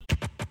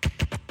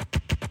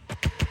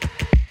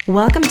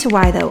Welcome to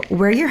Why Though.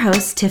 We're your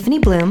hosts, Tiffany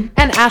Bloom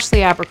and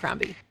Ashley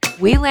Abercrombie.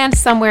 We land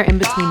somewhere in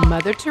between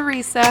Mother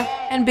Teresa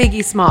and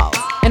Biggie Smalls,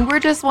 and we're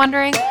just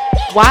wondering,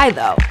 why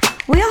though?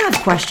 We all have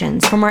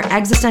questions, from our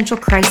existential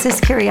crisis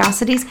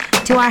curiosities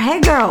to our, hey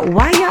girl,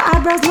 why your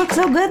eyebrows look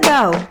so good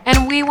though?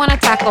 And we want to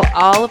tackle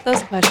all of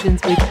those questions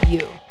with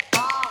you.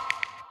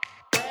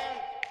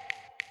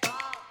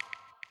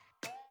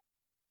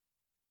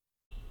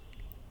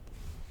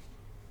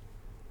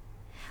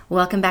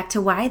 Welcome back to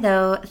Why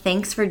Though.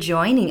 Thanks for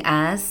joining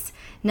us.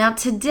 Now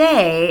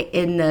today,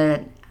 in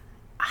the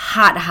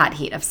hot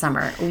heat of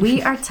summer,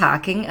 we are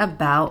talking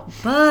about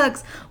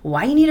books.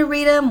 Why you need to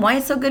read them, why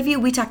it's so good for you.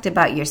 We talked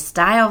about your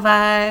style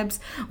vibes.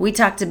 We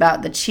talked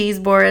about the cheese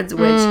boards,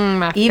 which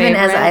even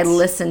as I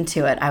listened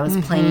to it, I was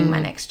planning my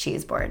next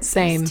cheese board.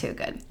 Same. It's too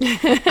good.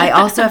 I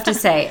also have to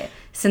say,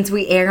 since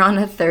we air on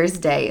a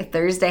Thursday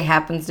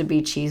happens to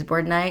be cheese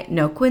board night.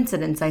 No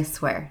coincidence, I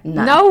swear.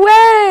 None. No way!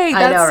 I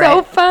know, That's so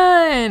right?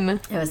 fun.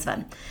 It was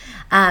fun.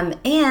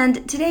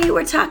 And today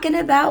we're talking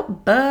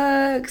about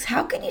books.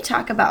 How can you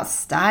talk about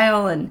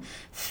style and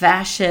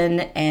fashion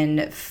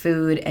and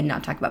food and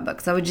not talk about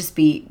books?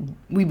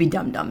 We'd be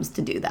dum-dums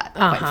to do that,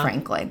 quite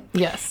frankly.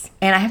 Yes.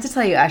 And I have to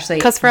tell you, Ashley.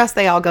 Because for us,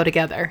 they all go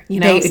together. You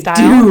know, They style,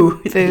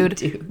 do. food,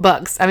 They do.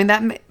 books. I mean,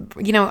 that,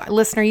 you know,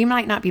 listener, you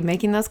might not be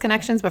making those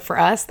connections, but for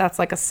us, that's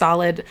like a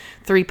solid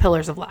 3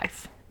 pillars of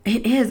life.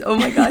 It is. Oh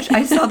my gosh.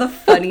 I saw the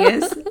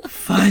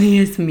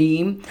funniest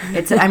meme.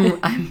 It's, I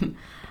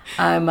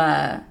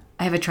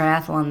have a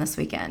triathlon this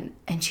weekend,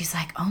 and she's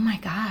like, oh my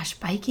gosh,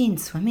 biking,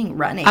 swimming,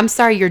 running. I'm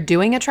sorry, you're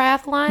doing a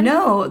triathlon?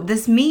 No,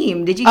 this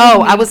meme. Did you Oh, get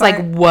the I meme was part?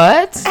 like,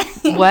 what?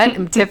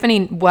 What?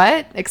 Tiffany,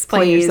 what?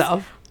 Explain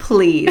yourself.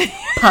 Please.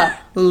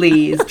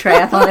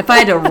 Triathlon. If I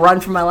had to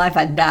run for my life,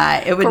 I'd die.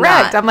 It would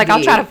Correct. not I'm like, be.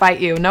 I'll try to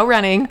fight you. No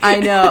running. I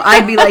know.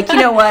 I'd be like, you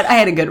know what? I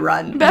had a good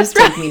run. That's just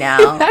right. take me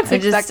now. That's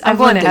exactly. I'm I've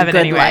going lived to a heaven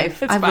good anyway.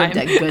 life. It's I've fine.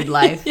 lived a good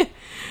life.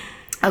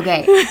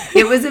 Okay.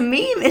 It was a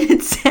meme, and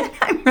it said,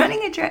 I'm running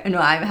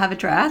I have a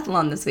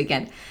triathlon this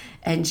weekend.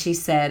 And she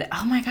said,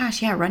 oh my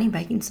gosh, yeah, running,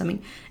 biking,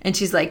 swimming. And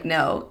she's like,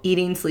 no,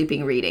 eating,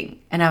 sleeping, reading.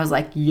 And I was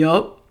like,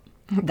 yup,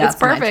 that's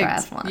my perfect.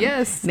 triathlon.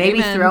 Yes, Maybe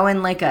amen. throw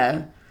in like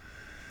a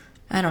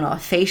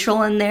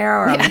facial in there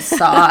or a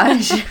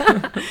massage.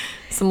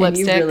 Some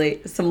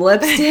lipstick. Some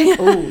lipstick.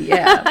 Oh,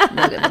 yeah.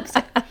 Real good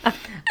lipstick.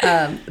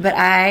 But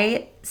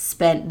I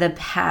spent the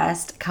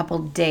past couple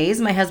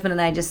days, my husband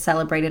and I just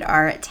celebrated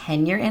our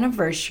 10-year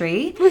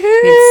anniversary. Woo-hoo!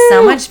 We had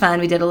so much fun.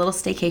 We did a little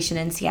staycation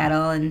in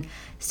Seattle and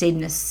stayed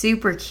in a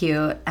super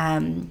cute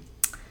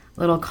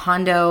little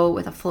condo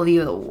with a full view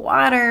of the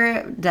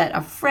water that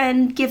a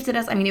friend gifted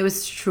us. I mean, it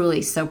was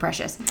truly so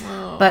precious.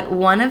 Oh, but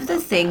one of the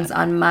things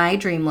on my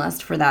dream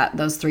list for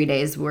those 3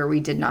 days where we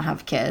did not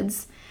have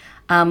kids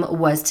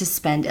was to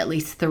spend at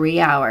least 3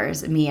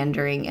 hours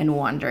meandering and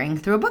wandering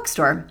through a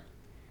bookstore.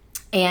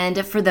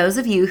 And for those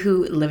of you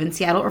who live in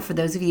Seattle, or for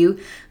those of you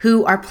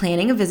who are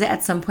planning a visit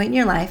at some point in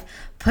your life,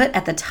 put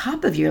at the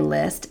top of your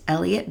list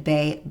Elliott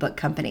Bay Book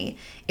Company.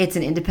 It's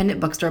an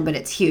independent bookstore, but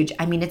it's huge.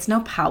 I mean, it's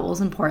no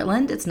Powell's in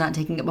Portland. It's not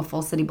taking up a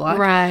full city block.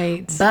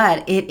 Right.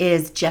 But it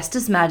is just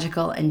as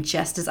magical and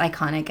just as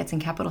iconic. It's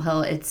in Capitol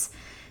Hill. It's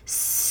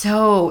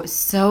so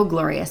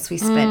glorious. We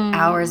spent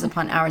hours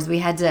upon hours. We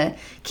had to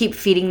keep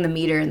feeding the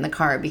meter in the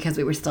car because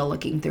we were still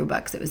looking through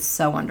books. It was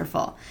so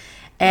wonderful.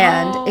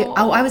 And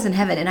I was in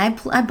heaven, and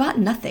I bought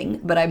nothing,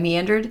 but I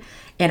meandered,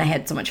 and I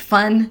had so much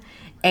fun,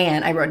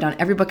 and I wrote down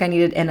every book I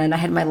needed, and then I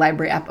had my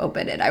library app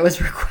open, and I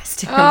was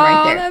requesting them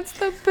right there. That's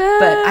the best.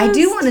 But I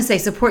do want to say,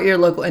 support your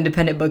local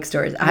independent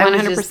bookstores. I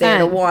was just there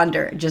to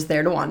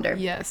 100%. wander.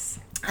 Yes.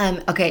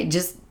 Okay,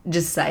 just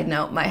side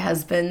note, my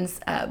husband's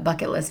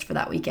bucket list for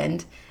that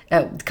weekend,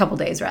 a couple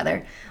days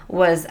rather,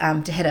 was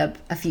to hit up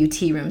a few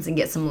tea rooms and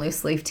get some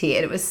loose leaf tea.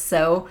 And it was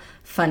so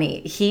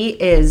funny. He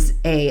is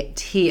a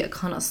tea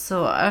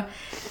connoisseur,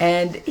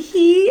 and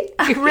he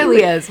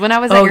really is. When I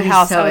was at your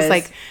house, so I was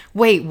like,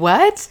 wait,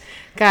 what?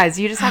 Guys,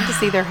 you just have to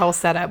see their whole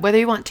setup. Whether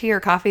you want tea or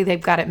coffee,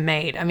 they've got it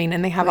made. I mean,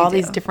 and they have all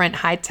these different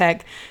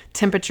high-tech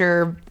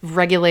temperature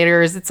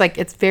regulators. It's like,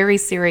 it's very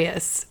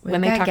serious.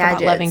 When they talk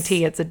about loving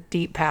tea, it's a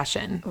deep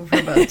passion.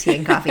 For both tea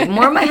and coffee.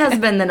 More my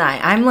husband than I.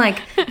 I'm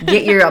like,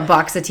 get a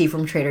box of tea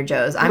from Trader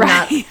Joe's. I'm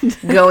not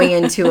going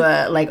into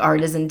a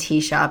artisan tea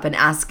shop and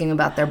asking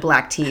about their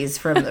black teas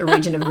from the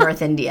region of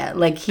North India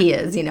like he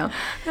is, you know.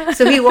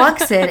 So he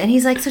walks in and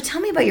he's like, so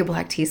tell me about your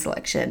black tea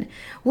selection.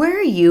 Where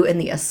are you in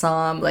the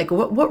Assam? Like,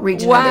 what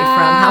region are they from?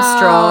 How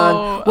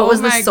strong? What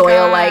was the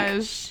soil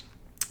like?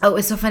 Oh, it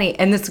was so funny.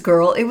 And this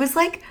girl, it was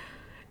like,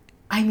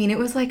 it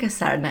was like a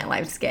Saturday Night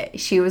Live skit.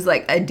 She was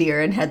like a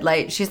deer in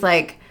headlight. She's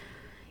like,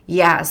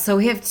 yeah, so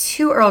we have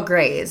 2 Earl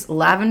Greys,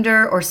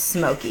 lavender or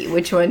smoky.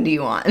 Which one do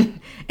you want?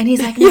 And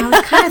he's like, no, I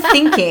was kind of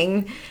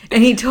thinking.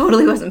 And he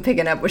totally wasn't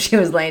picking up what she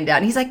was laying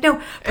down. He's like,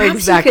 no,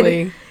 perhaps you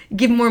could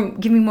give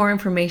me more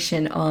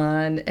information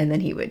on. And then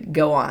he would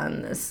go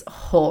on this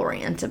whole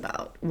rant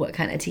about what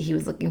kind of tea he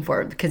was looking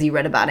for, because he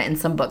read about it in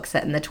some book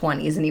set in the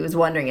 20s, and he was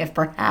wondering if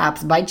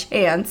perhaps by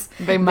chance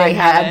they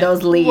had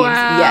those leaves.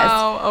 Wow. Yes.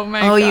 Oh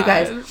my gosh. You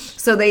guys.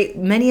 So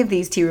many of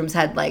these tea rooms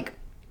had like,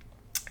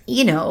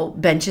 you know,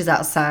 benches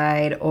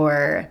outside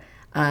or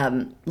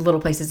little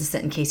places to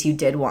sit in case you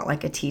did want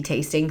like a tea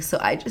tasting. So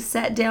I just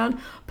sat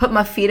down, put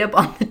my feet up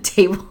on the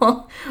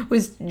table,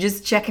 was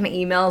just checking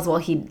emails while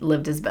he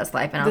lived his best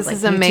life. And I was like,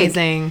 this is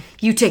amazing.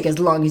 You take as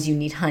long as you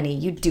need, honey.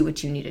 You do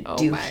what you need to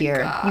do here.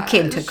 Gosh. You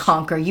came to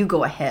conquer. You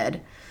go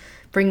ahead.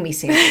 Bring me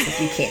sandwiches if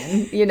you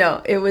can. You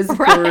know, it was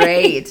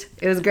great.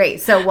 It was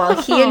great. So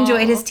while he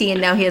enjoyed his tea and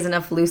now he has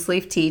enough loose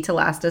leaf tea to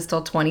last us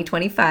till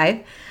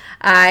 2025,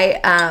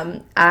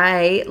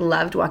 I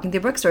loved walking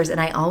through bookstores,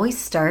 and I always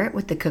start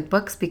with the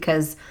cookbooks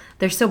because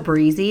they're so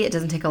breezy. It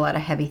doesn't take a lot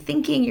of heavy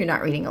thinking. You're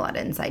not reading a lot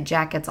of inside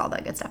jackets, all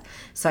that good stuff.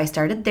 So I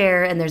started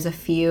there, and there's a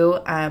few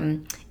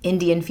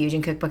Indian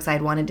fusion cookbooks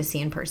I'd wanted to see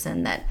in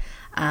person that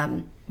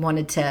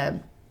wanted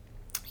to,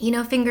 you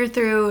know, finger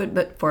through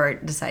before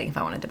deciding if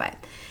I wanted to buy it.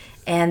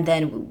 And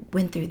then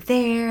went through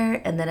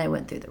there, and then I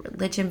went through the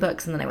religion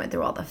books, and then I went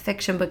through all the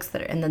fiction books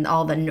and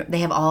then they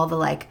have all the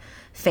like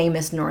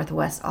famous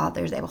Northwest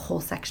authors. They have a whole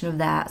section of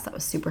that, so that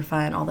was super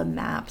fun. All the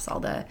maps,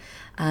 all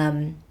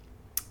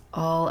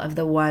of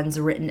the ones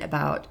written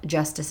about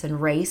justice and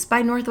race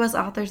by Northwest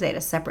authors. They had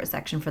a separate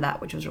section for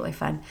that, which was really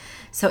fun.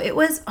 So it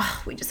was,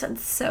 we just had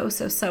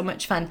so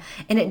much fun.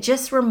 And it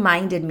just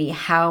reminded me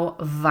how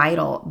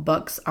vital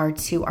books are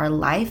to our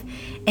life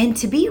and,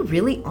 to be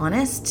really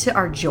honest, to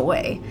our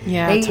joy.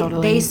 Yeah,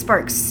 totally. They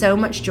spark so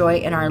much joy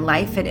in our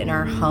life and in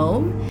our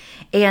home.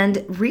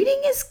 And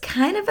reading is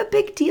kind of a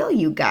big deal,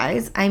 you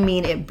guys. I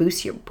mean, it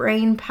boosts your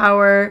brain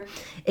power.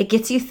 It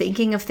gets you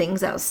thinking of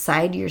things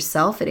outside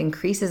yourself. It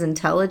increases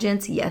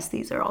intelligence. Yes,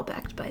 these are all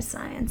backed by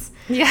science.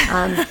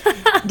 Yeah.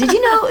 Did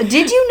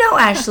you know,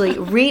 Ashley,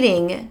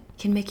 reading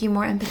can make you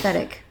more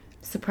empathetic?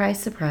 Surprise,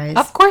 surprise.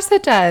 Of course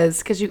it does,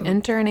 because you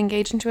enter and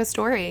engage into a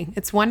story.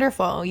 It's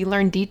wonderful. You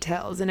learn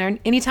details. And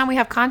anytime we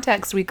have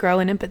context, we grow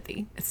in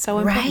empathy. It's so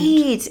important.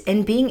 Right.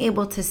 And being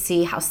able to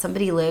see how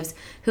somebody lives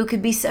who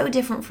could be so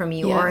different from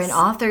you, or an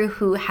author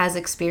who has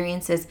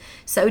experiences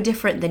so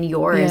different than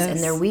yours, and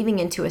they're weaving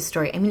into a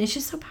story. I mean, it's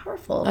just so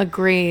powerful.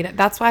 Agreed.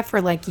 That's why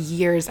for like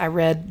years I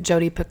read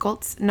Jodi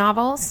Picoult's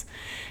novels,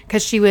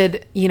 because she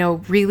would, you know,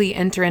 really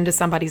enter into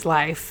somebody's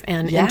life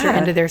and enter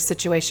into their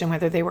situation,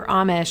 whether they were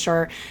Amish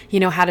or,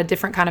 you know, had a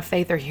different kind of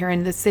faith or here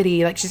in the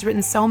city. Like, she's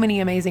written so many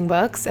amazing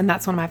books. And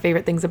that's one of my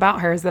favorite things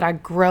about her, is that I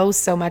grow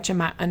so much in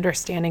my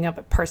understanding of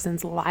a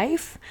person's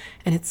life.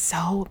 And it's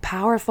so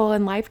powerful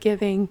and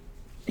life-giving.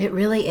 It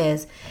really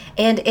is.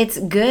 And it's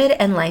good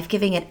and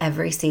life-giving at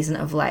every season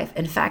of life.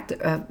 In fact,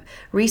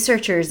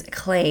 researchers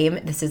claim,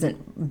 this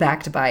isn't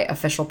backed by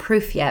official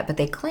proof yet, but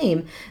they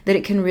claim that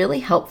it can really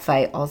help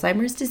fight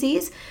Alzheimer's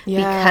disease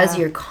because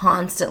you're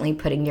constantly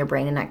putting your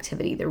brain in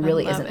activity. There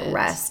really isn't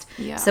rest.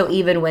 Yeah. So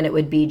even when it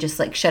would be just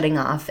like shutting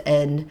off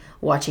and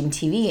watching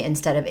TV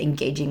instead of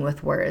engaging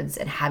with words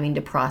and having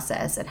to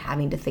process and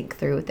having to think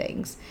through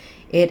things,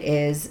 it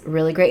is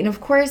really great. And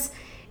of course,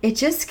 it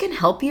just can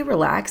help you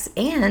relax,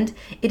 and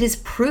it is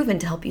proven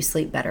to help you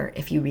sleep better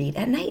if you read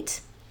at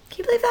night. Can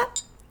you believe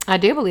that? I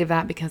do believe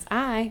that, because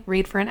I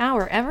read for an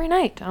hour every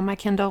night on my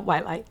Kindle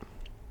White Light.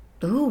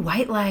 Ooh,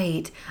 White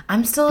Light.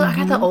 I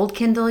got the old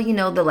Kindle, you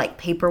know, the like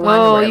paper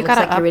one where it looks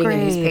like you're reading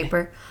a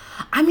newspaper.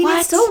 I mean,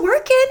 it's still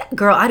working.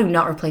 Girl, I do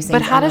not replace things.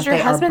 But how does your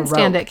husband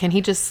stand it? Can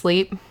he just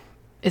sleep?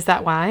 Is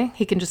that why?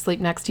 He can just sleep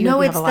next to you?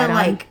 No, if it's you have a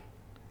light the like,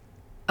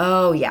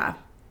 oh yeah.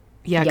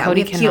 Yeah, yeah,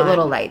 Cody we have cute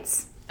little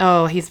lights.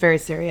 Oh, he's very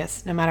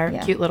serious. No matter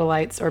cute little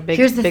lights or big.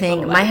 Here's the big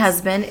thing: my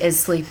husband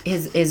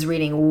is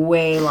reading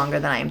way longer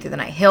than I am through the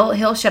night.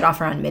 He'll shut off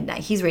around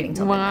midnight. He's reading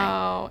till midnight.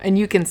 Wow! And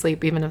you can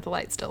sleep even if the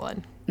light's still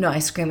on. No, I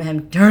scream at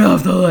him, "Turn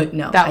off the light!"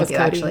 No, that was I do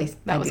Cody. Actually.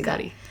 That I was do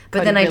Cody. That. But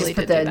Cody then I really just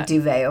put the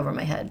duvet over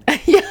my head.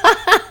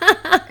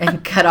 Yeah.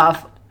 And cut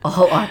off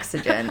all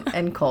oxygen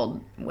in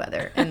cold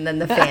weather, and then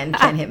the fan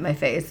can't hit my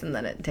face, and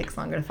then it takes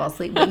longer to fall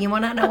asleep. But you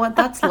want to know what?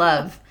 That's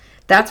love.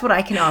 That's what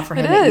I can offer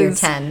him at year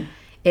 10.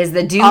 Is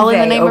the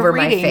duvet over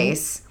my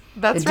face.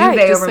 That's the right.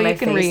 duvet Just over so my you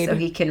can face read. so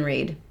he can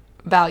read.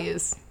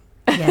 Values.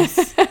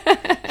 Yes.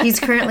 He's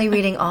currently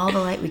reading All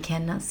the Light We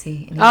Cannot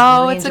See. And he's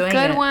really it's a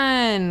good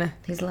one.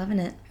 He's loving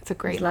it. It's a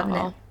great He's loving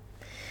novel.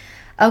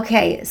 it.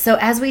 Okay, so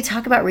as we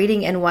talk about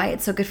reading and why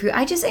it's so good for you,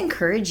 I just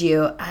encourage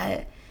you.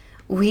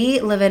 We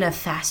live in a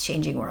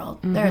fast-changing world.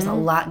 Mm-hmm. There's a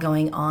lot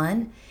going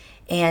on,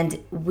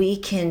 and we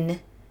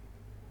can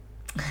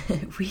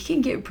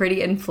get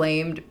pretty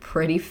inflamed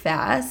pretty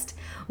fast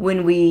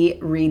when we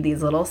read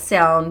these little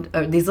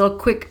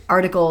quick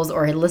articles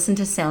or listen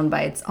to sound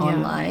bites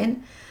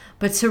online.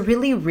 But to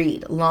really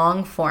read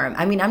long form,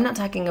 I mean, I'm not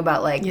talking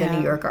about like the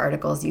New Yorker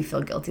articles you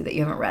feel guilty that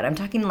you haven't read. I'm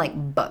talking like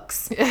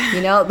books,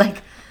 you know,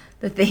 like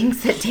the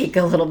things that take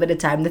a little bit of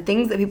time, the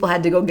things that people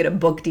had to go get a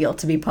book deal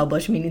to be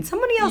published, meaning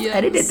somebody else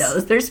edited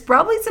those. There's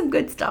probably some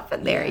good stuff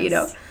in there, you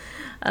know.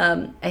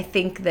 I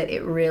think that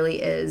it really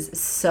is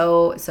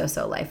so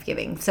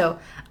life-giving. So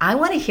I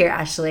want to hear,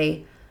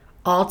 Ashley,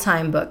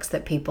 all-time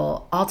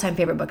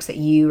favorite books that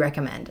you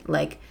recommend.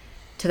 Like,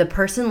 to the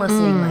person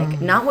listening,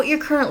 like, not what you're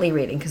currently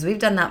reading, because we've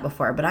done that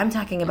before, but I'm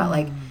talking about,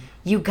 like,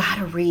 you got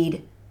to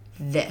read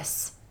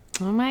this.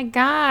 Oh my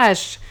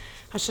gosh.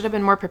 I should have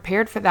been more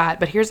prepared for that.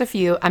 But here's a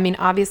few. I mean,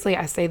 obviously,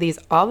 I say these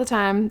all the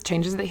time.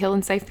 Changes That Heal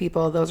and Save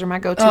People. Those are my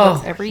go-to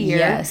books every year.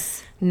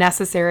 Yes.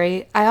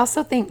 Necessary. I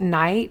also think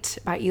Night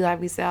by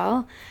Elie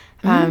Wiesel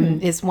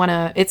it's one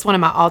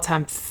of my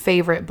all-time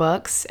favorite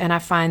books. And I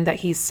find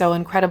that he's so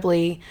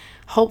incredibly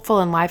hopeful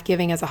and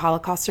life-giving as a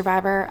Holocaust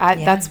survivor.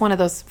 That's one of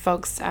those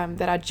folks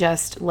that I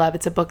just love.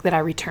 It's a book that I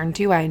return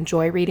to. I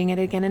enjoy reading it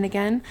again and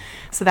again.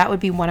 So that would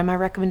be one of my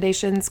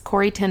recommendations.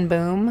 Corrie ten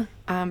Boom,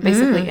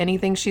 basically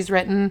anything she's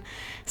written,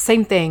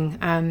 same thing.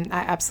 I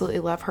absolutely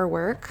love her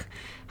work.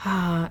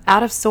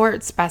 Out of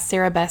Sorts by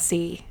Sarah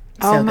Bessey.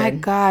 Oh my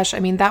gosh. I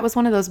mean, that was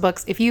one of those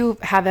books. If you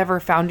have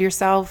ever found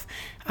yourself,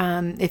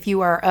 if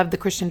you are of the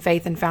Christian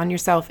faith and found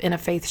yourself in a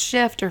faith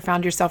shift or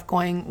found yourself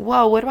going,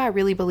 whoa, what do I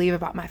really believe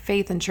about my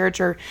faith and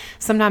church? Or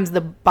sometimes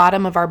the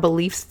bottom of our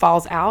beliefs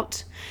falls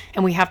out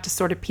and we have to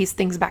sort of piece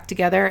things back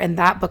together. And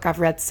that book I've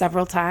read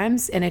several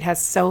times and it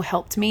has so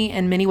helped me.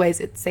 In many ways,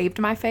 it saved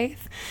my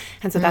faith.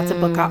 And so that's a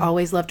book I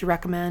always love to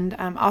recommend.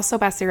 Also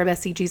by Sarah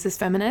Bessey, Jesus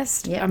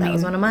Feminist. Yeah, that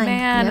was one of mine.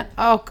 Man,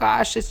 oh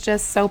gosh, it's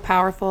just so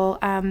powerful.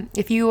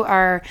 If you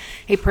are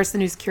a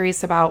person who's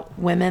curious about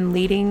women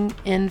leading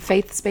in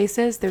faith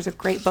spaces, there's a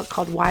great book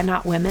called Why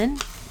Not Women.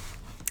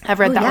 I've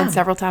read that one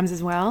several times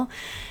as well.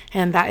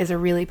 And that is a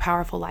really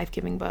powerful,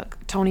 life-giving book.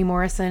 Toni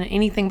Morrison,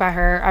 anything by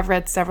her. I've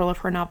read several of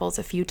her novels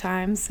a few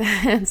times.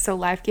 And so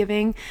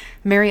life-giving.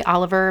 Mary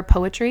Oliver,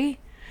 poetry.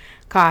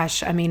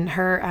 Gosh, I mean,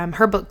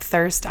 her book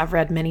Thirst, I've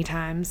read many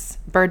times.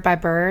 Bird by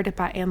Bird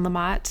by Anne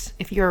Lamott.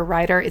 If you're a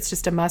writer, it's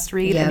just a must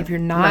read. Yep, and if you're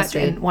not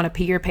and want to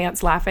pee your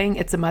pants laughing,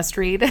 it's a must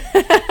read.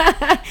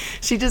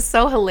 She's just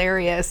so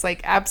hilarious, like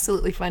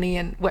absolutely funny.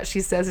 And what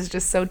she says is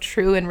just so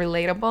true and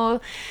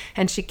relatable.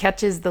 And she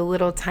catches the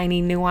little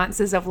tiny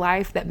nuances of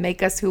life that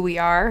make us who we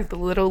are, the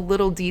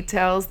little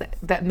details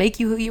that make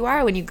you who you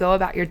are when you go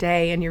about your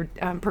day and you're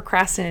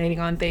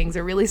procrastinating on things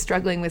or really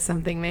struggling with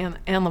something. Man,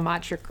 Anne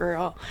Lamott's your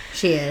girl.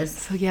 She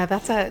is. So yeah,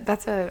 that's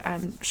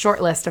a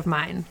short list of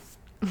mine.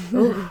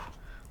 Ooh,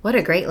 what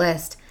a great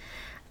list.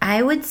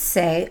 I would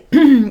say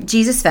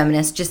Jesus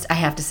Feminist, I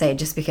have to say,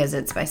 just because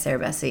it's by Sarah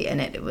Bessey and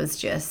it was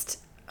just,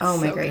 oh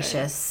my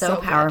gracious, so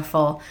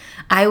powerful.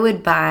 Good. I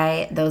would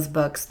buy those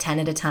books 10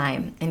 at a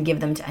time and give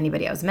them to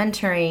anybody I was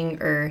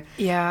mentoring or,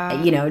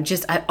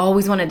 I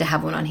always wanted to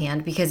have one on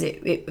hand because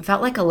it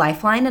felt like a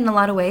lifeline in a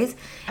lot of ways.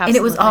 Absolutely. And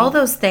it was all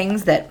those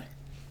things that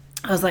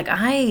I was like,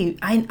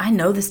 I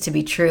know this to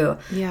be true,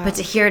 but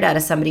to hear it out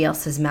of somebody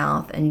else's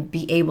mouth and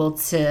be able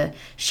to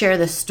share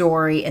the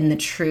story and the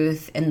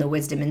truth and the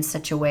wisdom in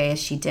such a way as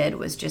she did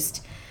was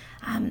just,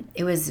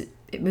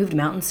 it moved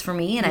mountains for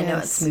me, and I know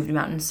it's moved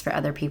mountains for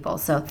other people.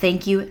 So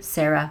thank you,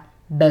 Sarah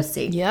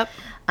Bessey. Yep.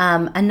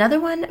 Another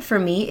one for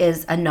me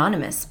is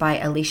Anonymous by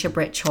Alicia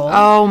Britt Chole.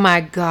 Oh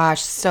my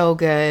gosh, so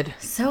good.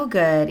 So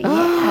good.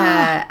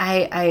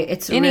 Yeah.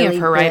 It's any really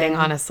of her writing,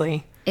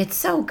 honestly. It's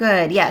so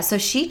good. Yeah. So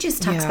she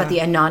just talks about the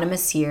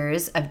anonymous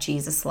years of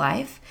Jesus'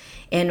 life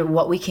and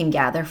what we can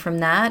gather from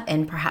that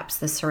and perhaps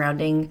the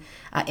surrounding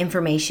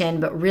information,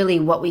 but really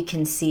what we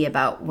can see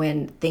about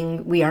when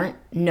we aren't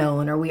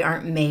known or we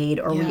aren't made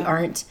or we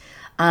aren't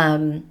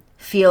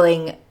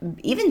feeling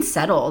even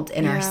settled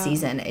in our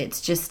season.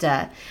 It's just,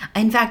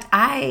 in fact,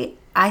 I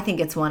think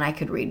it's one I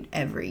could read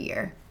every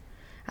year.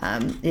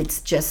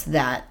 It's just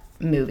that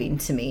moving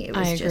to me. It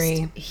was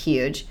just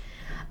huge.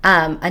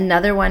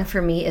 Another one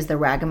for me is The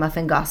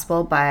Ragamuffin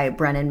Gospel by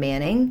Brennan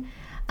Manning.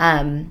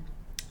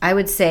 I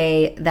would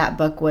say that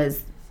book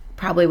was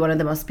probably one of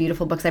the most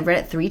beautiful books. I've read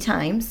it 3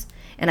 times,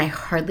 and I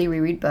hardly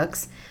reread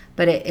books,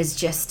 but it is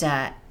just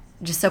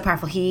so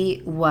powerful.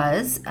 He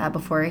was,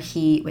 before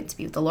he went to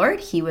be with the Lord,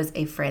 he was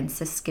a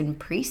Franciscan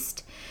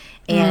priest,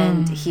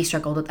 and he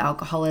struggled with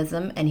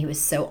alcoholism, and he was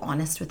so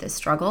honest with his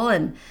struggle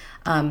and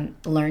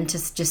learned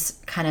to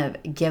just kind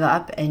of give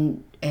up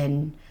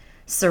and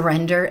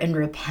surrender and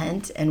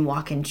repent and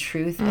walk in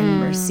truth and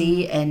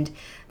mercy. And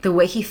the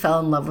way he fell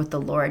in love with the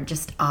Lord,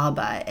 just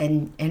Abba,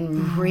 and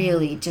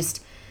really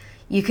just,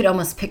 you could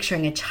almost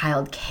picturing a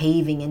child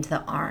caving into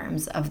the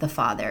arms of the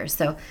Father.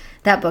 So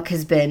that book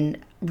has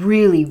been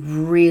really,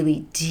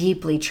 really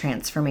deeply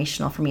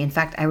transformational for me. In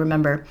fact, I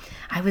remember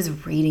I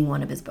was reading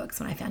one of his books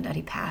when I found out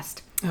he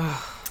passed.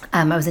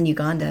 I was in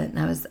Uganda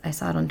and I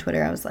saw it on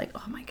Twitter. I was like,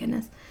 oh my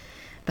goodness.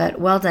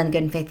 But well done,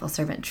 good and faithful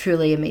servant.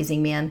 Truly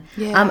amazing man.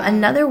 Yeah.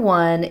 Another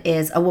one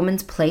is A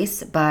Woman's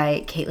Place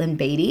by Caitlin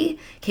Beatty.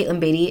 Caitlin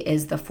Beatty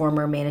is the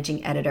former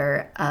managing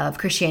editor of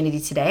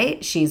Christianity Today.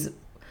 She's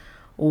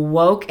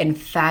woke and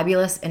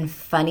fabulous and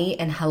funny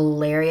and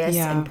hilarious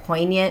and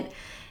poignant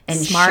and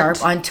smart,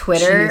 sharp on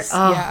Twitter.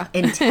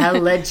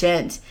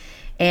 Intelligent.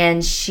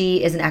 And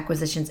she is an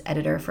acquisitions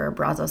editor for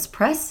Brazos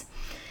Press.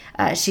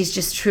 She's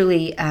just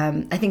truly,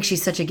 I think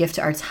she's such a gift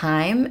to our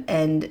time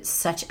and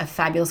such a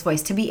fabulous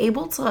voice to be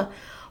able to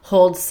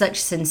hold such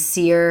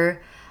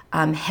sincere,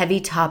 heavy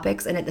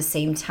topics and at the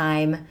same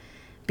time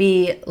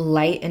be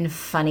light and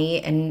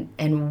funny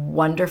and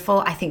wonderful.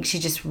 I think she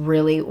just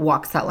really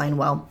walks that line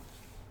well.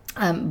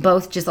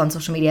 both just on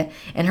social media,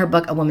 and her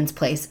book, A Woman's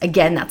Place.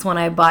 Again, that's one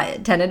I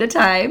bought 10 at a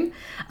time.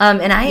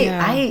 And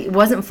I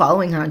wasn't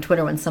following her on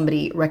Twitter when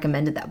somebody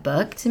recommended that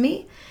book to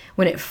me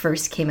when it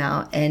first came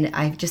out, and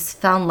I just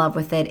fell in love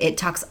with it. It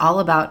talks all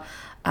about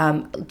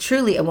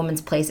truly a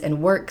woman's place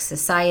in work,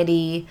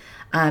 society,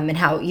 and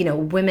how,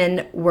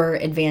 women were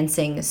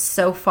advancing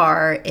so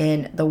far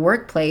in the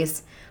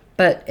workplace,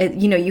 but,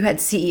 you had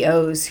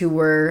CEOs who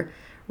were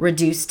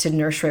reduced to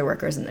nursery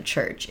workers in the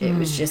church. It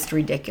was just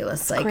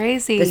ridiculous. Like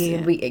crazy.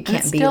 It can't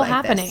it's be still like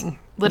happening, this.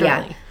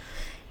 literally. Yeah.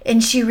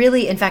 And she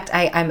really, in fact,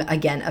 I'm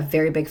again a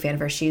very big fan of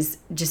her. She's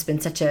just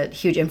been such a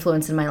huge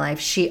influence in my life.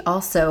 She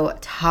also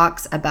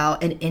talks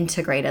about an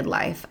integrated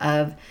life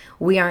of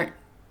we aren't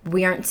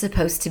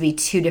supposed to be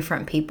two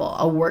different people.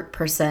 A work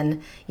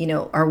person,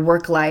 our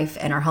work life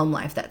and our home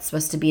life. That's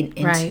supposed to be an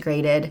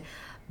integrated,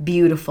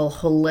 beautiful,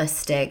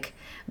 holistic,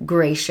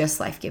 gracious,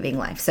 life-giving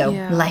life. So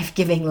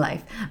life-giving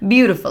life,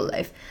 beautiful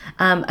life.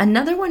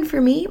 Another one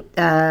for me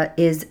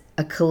is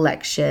a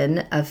collection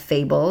of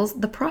fables,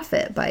 The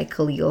Prophet by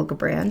Khalil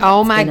Gibran.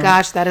 Oh my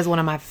gosh, that is one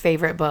of my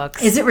favorite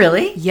books. Is it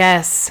really?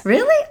 Yes.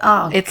 Really?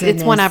 Oh,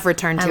 it's one I've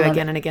returned to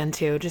again and again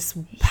too. Just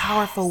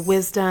powerful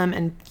wisdom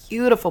and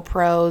beautiful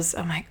prose.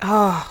 I'm like,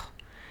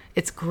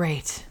 it's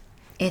great.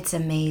 It's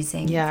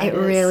amazing. Yeah, it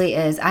really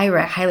is. I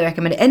highly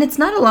recommend it. And it's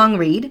not a long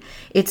read.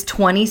 It's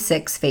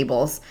 26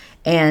 fables.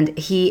 And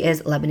he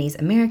is Lebanese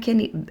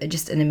American,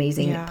 just an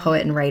amazing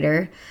poet and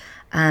writer.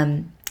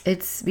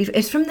 It's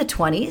from the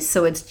 20s,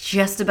 so it's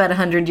just about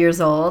 100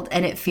 years old.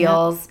 And it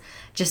feels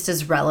just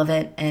as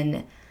relevant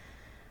and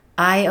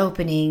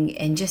eye-opening.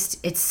 And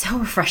just, it's so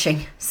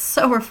refreshing.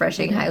 So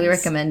refreshing. Highly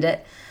recommend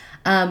it.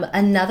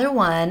 Another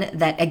one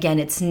that, again,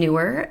 it's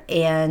newer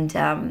and...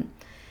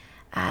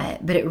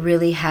 but it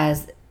really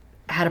has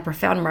had a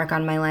profound mark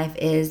on my life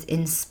is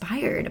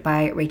Inspired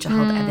by Rachel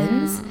Held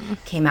Evans.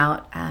 Came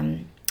out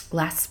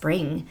last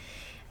spring.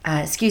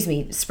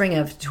 Spring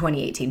of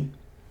 2018.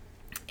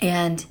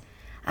 And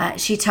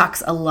she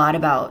talks a lot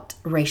about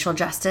racial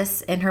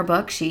justice in her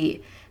book.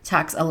 She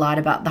talks a lot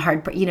about the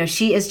hard part.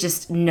 She is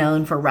just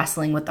known for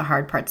wrestling with the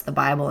hard parts of the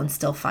Bible and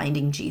still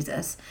finding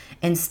Jesus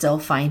and still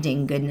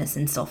finding goodness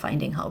and still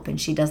finding hope.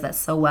 And she does that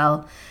so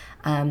well.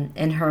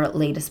 In her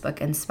latest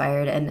book,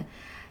 Inspired, and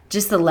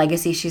just the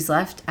legacy she's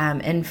left.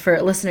 And for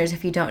listeners,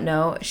 if you don't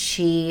know,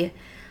 she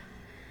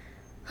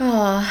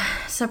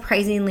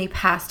surprisingly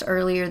passed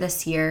earlier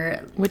this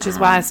year. Which is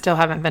why I still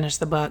haven't finished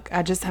the book.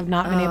 I just have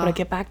not been able to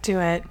get back to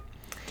it.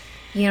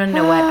 You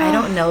know what? I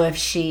don't know if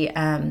she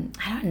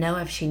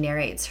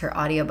narrates her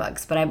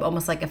audiobooks, but I'm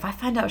almost like, if I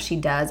find out she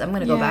does, I'm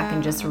going to go back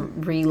and just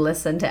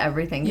re-listen to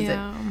everything because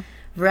I've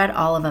read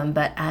all of them,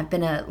 but I've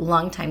been a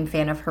longtime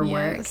fan of her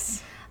work.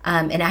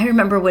 And I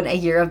remember when A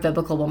Year of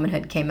Biblical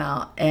Womanhood came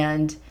out,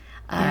 and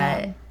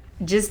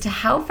just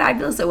how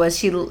fabulous it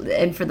was.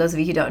 And for those of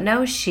you who don't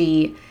know,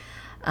 she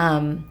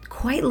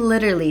quite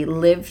literally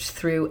lived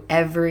through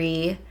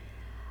every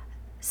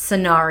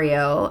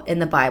scenario in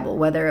the Bible,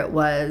 whether it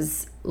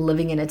was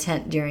living in a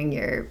tent during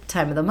your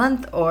time of the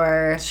month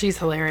or she's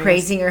hilarious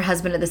praising her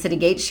husband at the city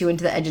gate. She went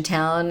to the edge of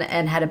town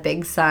and had a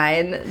big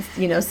sign,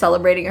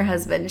 celebrating her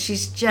husband.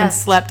 She's just and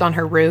slept on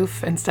her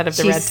roof instead of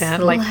the red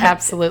tent. Like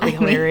absolutely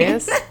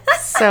hilarious.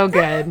 So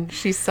good.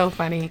 She's so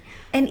funny.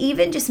 And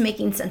even just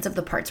making sense of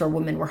the parts where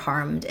women were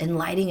harmed and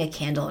lighting a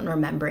candle and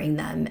remembering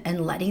them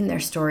and letting their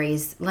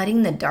stories,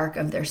 letting the dark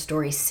of their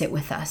stories sit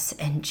with us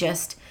and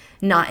just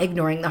not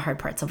ignoring the hard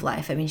parts of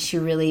life. I mean, she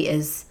really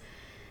is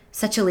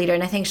such a leader,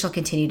 and I think she'll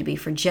continue to be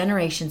for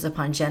generations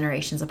upon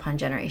generations upon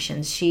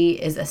generations. She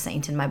is a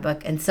saint in my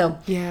book. And so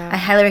I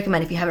highly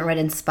recommend if you haven't read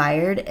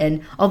Inspired.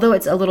 And although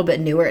it's a little bit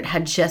newer, it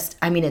had just,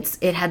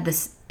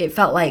 it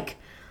felt like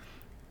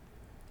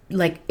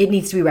it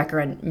needs to be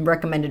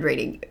recommended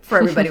rating for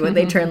everybody when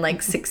they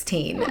turn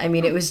 16. I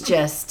mean, it was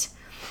just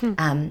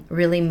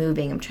really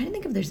moving. I'm trying to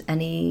think if there's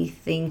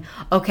anything.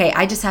 Okay,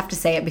 I just have to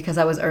say it because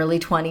I was early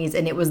 20s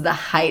and it was the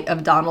height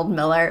of Donald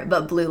Miller,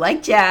 but Blue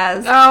Like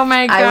Jazz. Oh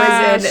my gosh.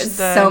 I was in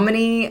so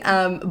many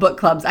book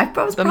clubs. I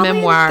was probably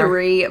in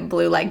 3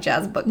 Blue Like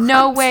Jazz book clubs.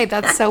 No way.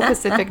 That's so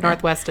Pacific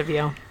Northwest of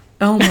you.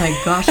 Oh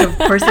my gosh, of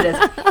course it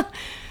is.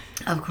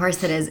 Of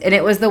course it is. And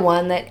it was the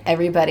one that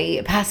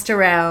everybody passed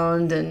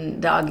around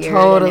and dog-eared.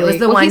 Totally. And it was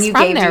the one you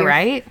gave there,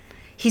 right?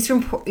 He's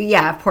from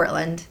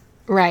Portland.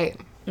 Right.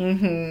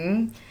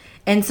 Mm-hmm.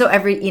 And so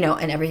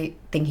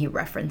everything he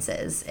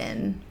references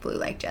in Blue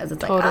Like Jazz,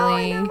 it's like, oh,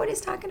 I know what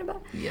he's talking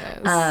about. Yes.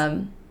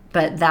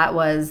 But that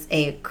was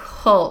a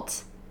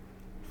cult.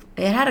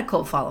 It had a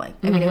cult following.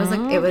 I mean, it was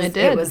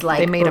like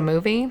they made a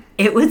movie.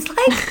 It was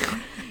like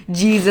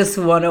Jesus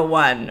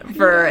 101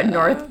 for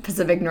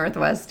Pacific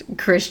Northwest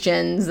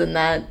Christians in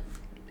that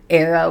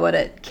era when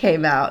it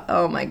came out.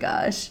 Oh my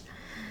gosh.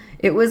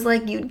 It was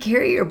like you'd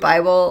carry your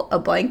Bible, a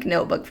blank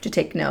notebook to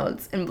take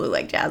notes, and Blue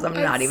Like Jazz. I'm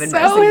not even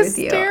messing with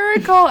you. So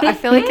hysterical. I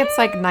feel like it's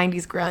like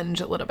 90s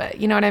grunge a little bit.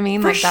 You know what I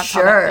mean? For that's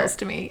sure. how that feels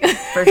to me.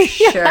 For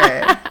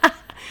sure.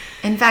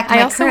 In fact,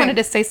 I also wanted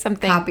to say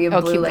something. Copy of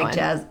Blue keep Like going.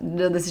 Jazz.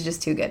 No, this is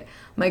just too good.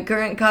 My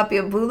current copy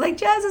of Blue Like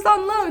Jazz is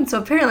on loan, so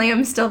apparently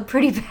I'm still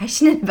pretty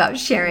passionate about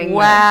sharing.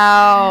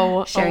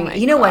 Wow. Sharing. Oh my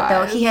You know what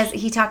though? gosh.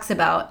 He talks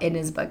about in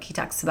his book. He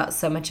talks about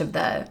so much of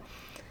the,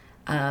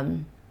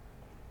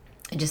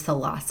 just the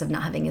loss of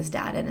not having his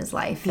dad in his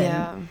life.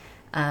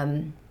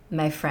 And,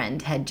 my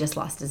friend had just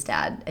lost his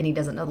dad, and he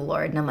doesn't know the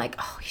Lord. And I'm like,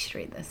 oh, you should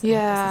read this.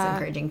 Yeah. This is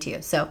encouraging to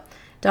you. So,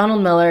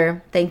 Donald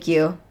Miller, thank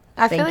you.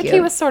 I feel like he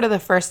was sort of the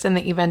first in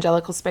the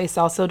evangelical space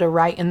also to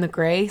write in the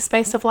gray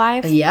space of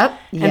life. Yep.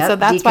 And so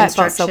that's why it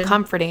felt so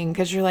comforting,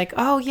 because you're like,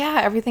 oh, yeah,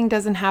 everything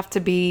doesn't have to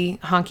be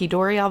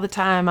honky-dory all the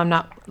time. I'm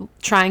not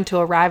trying to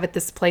arrive at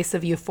this place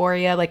of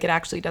euphoria. Like, it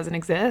actually doesn't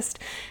exist.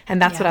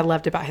 And that's what I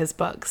loved about his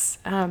books.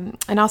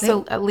 And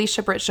also,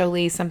 Alicia Britt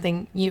Jolie,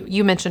 something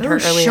you mentioned her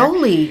earlier.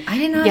 Jolie. I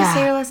didn't know how to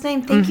say her last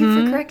name. Thank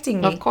you for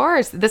correcting me. Of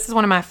course. This is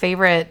one of my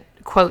favorite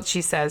quote.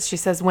 She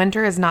says,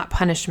 winter is not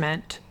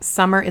punishment.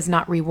 Summer is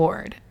not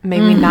reward. May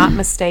we not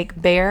mistake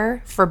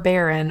bare for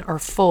barren or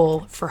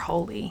full for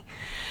holy.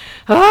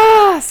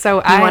 So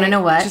I want to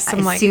know what? As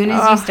soon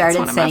as you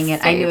started saying it,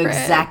 I knew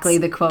exactly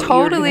the quote you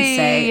were going to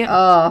say.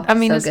 Oh, I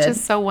mean, so it's good.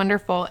 just so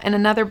wonderful. And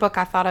another book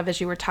I thought of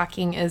as you were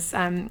talking is,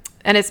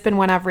 and it's been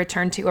one I've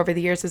returned to over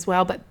the years as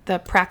well, but The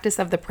Practice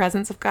of the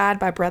Presence of God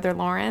by Brother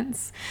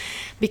Lawrence,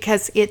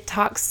 because it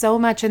talks so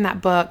much in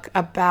that book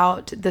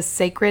about the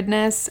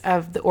sacredness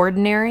of the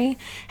ordinary.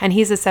 And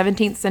he's a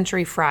 17th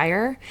century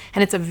friar,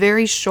 and it's a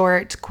very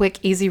short, quick,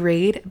 easy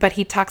read, but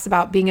he talks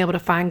about being able to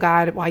find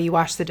God while you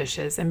wash the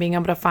dishes, and being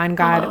able to find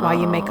God while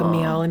you make a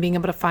meal, and being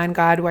able to find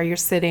God while you're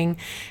sitting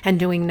and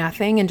doing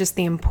nothing, and just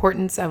the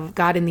importance of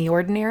God in the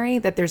ordinary,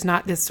 that there's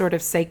not this sort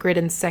of sacred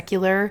and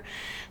secular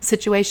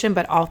situation,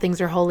 but all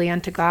things are holy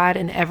unto God,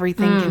 and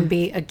everything can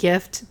be a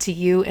gift to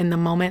you in the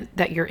moment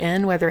that you're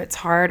in, whether it's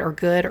hard or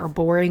good or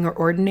boring or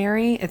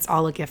ordinary. It's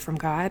all a gift from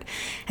God.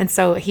 And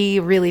so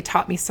he really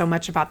taught me so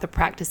much about the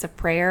practice of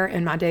prayer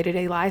in my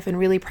day-to-day life, and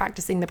really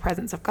practicing the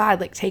presence of God,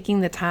 like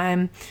taking the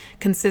time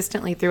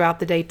consistently throughout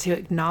the day to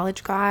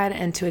acknowledge God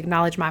and to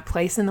acknowledge my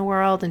place in the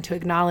world, and to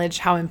acknowledge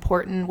how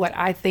important what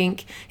I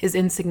think is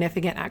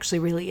insignificant actually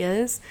really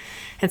is.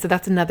 And so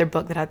that's another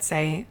book that I'd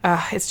say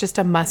it's just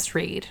a must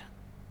read.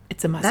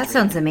 It's a must read. That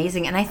sounds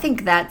amazing. And I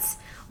think that's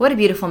what a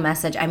beautiful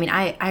message. I mean,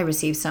 I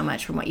received so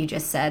much from what you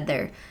just said.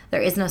 There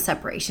is no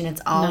separation.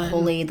 It's all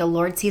holy. The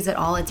Lord sees it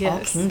all. It's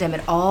all kingdom.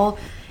 It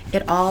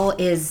all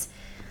is.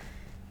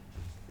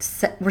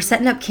 We're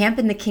setting up camp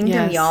in the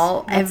kingdom,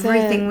 y'all.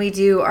 Everything we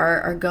do,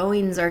 our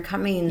goings, our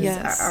comings,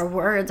 our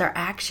words, our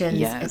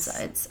actions,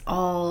 it's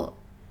all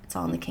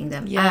in the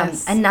kingdom.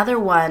 Another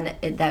one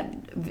that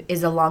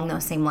is along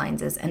those same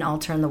lines is An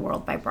Altar in the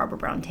World by Barbara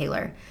Brown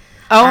Taylor.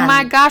 Oh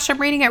my gosh, I'm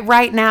reading it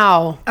right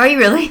now. Are you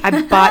really?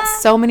 I bought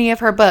so many of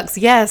her books.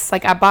 Yes,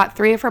 like I bought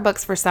 3 of her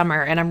books for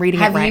summer, and I'm reading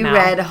it right now.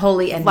 Have you read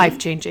Holy Envy?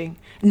 Life-changing.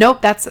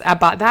 Nope, I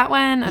bought that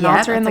one, An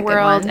Altar in the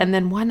World, and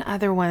then one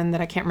other one that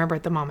I can't remember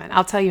at the moment.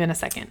 I'll tell you in a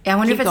second. Yeah, I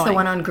wonder if it's the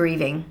one on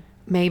grieving.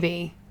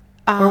 Maybe.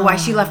 Or why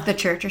she left the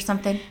church or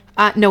something.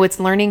 No, it's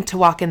Learning to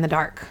Walk in the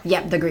Dark.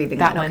 Yep, the grieving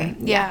that one. one. Okay.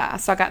 Yeah,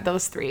 so I got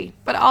those 3.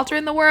 But Altar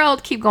in the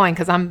World, keep going,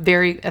 because I'm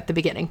very at the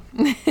beginning.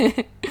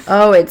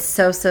 Oh, it's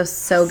so good.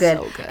 So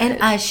good. And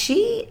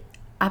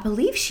I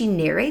believe she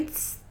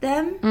narrates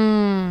them.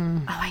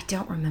 Oh, I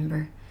don't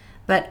remember.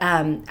 But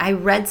I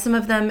read some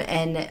of them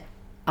and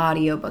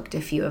audiobooked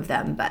a few of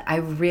them, but I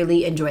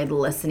really enjoyed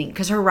listening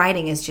because her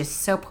writing is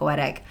just so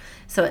poetic.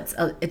 So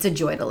it's a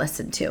joy to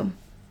listen to.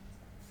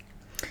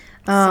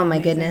 Oh, my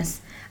goodness.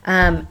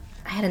 I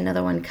had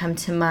another one come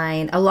to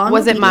mind.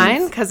 Was it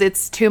mine? Because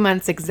it's 2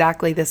 months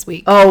exactly this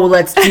week. Oh,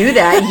 let's do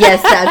that.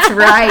 Yes, that's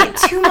right.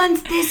 2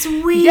 months this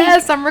week.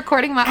 Yes, I'm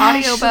recording my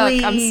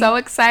audiobook. I'm so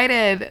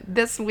excited.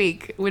 This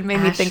week would make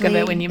me think of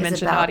it when you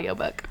mentioned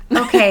audiobook.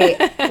 Okay.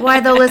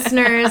 Why, the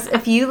listeners,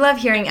 if you love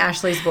hearing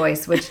Ashley's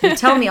voice, which you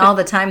tell me all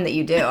the time that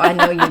you do, I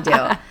know you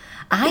do.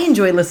 I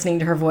enjoy listening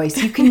to her voice.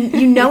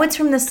 You know it's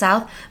from the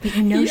South, but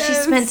you know she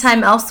spent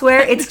time elsewhere.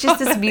 It's just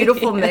this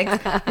beautiful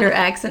mix. Her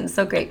accent's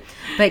so great.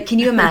 But can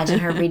you imagine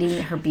her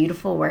reading her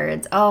beautiful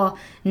words? Oh,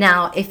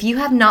 now, if you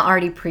have not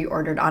already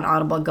pre-ordered on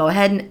Audible, go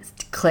ahead and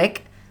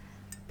click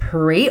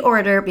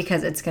pre-order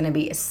because it's going to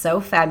be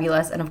so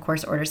fabulous. And, of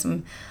course, order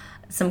some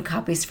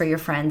copies for your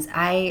friends.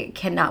 I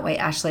cannot wait,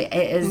 Ashley.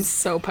 I'm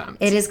so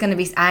pumped. It is going to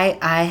be.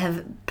 I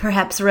have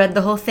perhaps read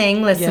the whole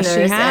thing, listeners, yes,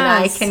 she has. and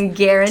I can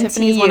guarantee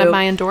Tiffany's one of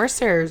my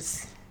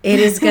endorsers. It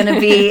is going to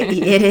be.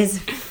 It is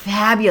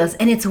fabulous,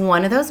 and it's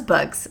one of those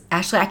books.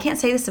 Ashley, I can't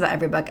say this about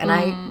every book, and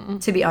I,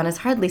 to be honest,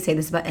 hardly say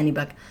this about any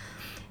book.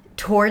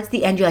 Towards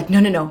the end, you're like,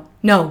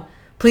 no.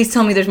 Please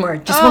tell me there's more.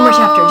 Just one more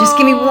chapter. Just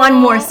give me one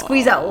more.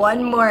 Squeeze out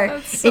one more.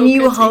 So and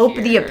you hope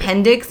the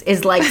appendix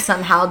is like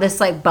somehow this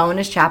like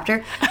bonus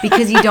chapter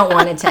because you don't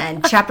want it to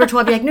end. Chapter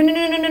 12, you're like, no.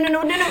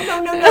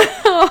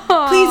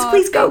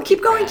 Please go.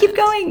 Keep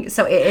going.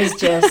 So it is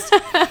just,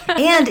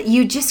 and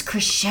you just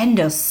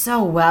crescendo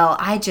so well.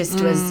 I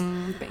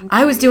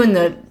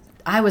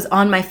was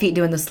on my feet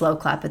doing the slow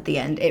clap at the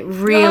end. It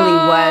really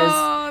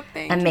was.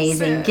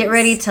 Amazing. Sis. Get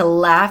ready to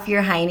laugh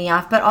your hiney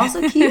off, but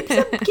also keep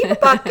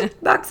a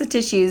box of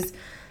tissues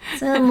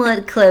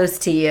somewhat close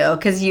to you,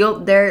 because you're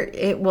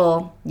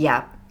gonna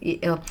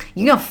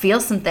feel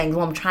some things.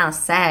 What I'm trying to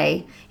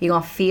say, you're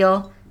gonna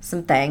feel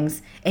some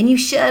things, and you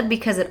should,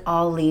 because it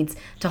all leads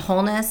to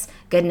wholeness,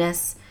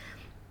 goodness,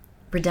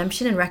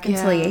 redemption, and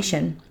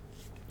reconciliation. Yeah.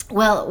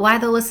 Well, why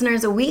the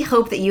listeners, we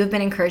hope that you have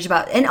been encouraged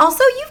about, and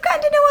also you've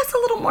gotten to know us a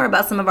little more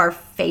about some of our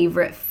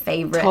favorite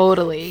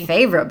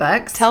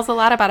books. Tells a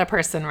lot about a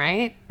person,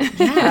 right?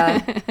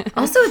 Yeah.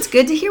 Also, it's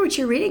good to hear what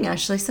you're reading,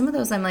 Ashley. Some of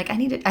those I'm like, I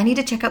need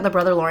to check out the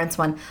Brother Lawrence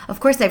one.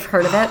 Of course, I've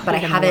heard of it, but I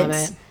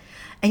haven't.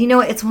 And you know,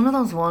 it's one of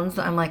those ones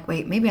that I'm like,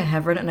 wait, maybe I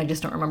have read it and I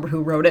just don't remember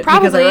who wrote it.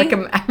 Probably.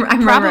 Because I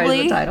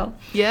memorized the title.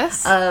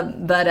 Yes.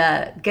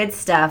 But good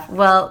stuff.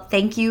 Well,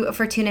 thank you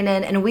for tuning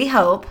in, and we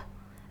hope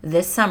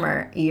this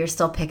summer you're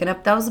still picking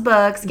up those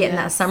books, getting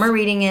that summer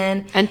reading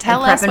in, and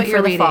tell us what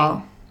you're reading.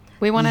 Fall.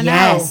 We want to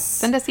know.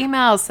 Send us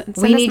emails. Send us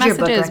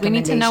messages. We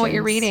need to know what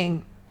you're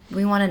reading.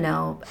 We want to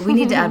know. We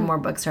need to add more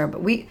books to our,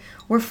 but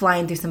we're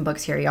flying through some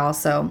books here, y'all.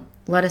 So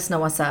let us know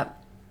what's up.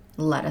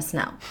 Let us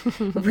know.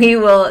 We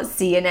will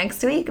see you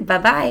next week.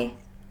 Bye-bye.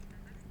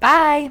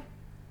 Bye.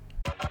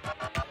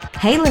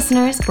 Hey,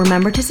 listeners,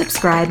 remember to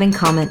subscribe and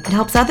comment. It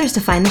helps others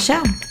to find the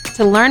show.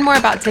 To learn more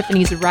about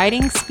Tiffany's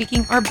writing,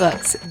 speaking, or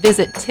books,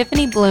 visit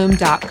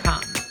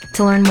TiffanyBloom.com.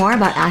 To learn more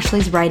about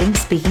Ashley's writing,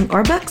 speaking,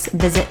 or books,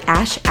 visit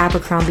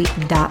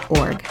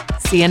ashabercrombie.org.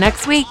 See you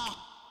next week.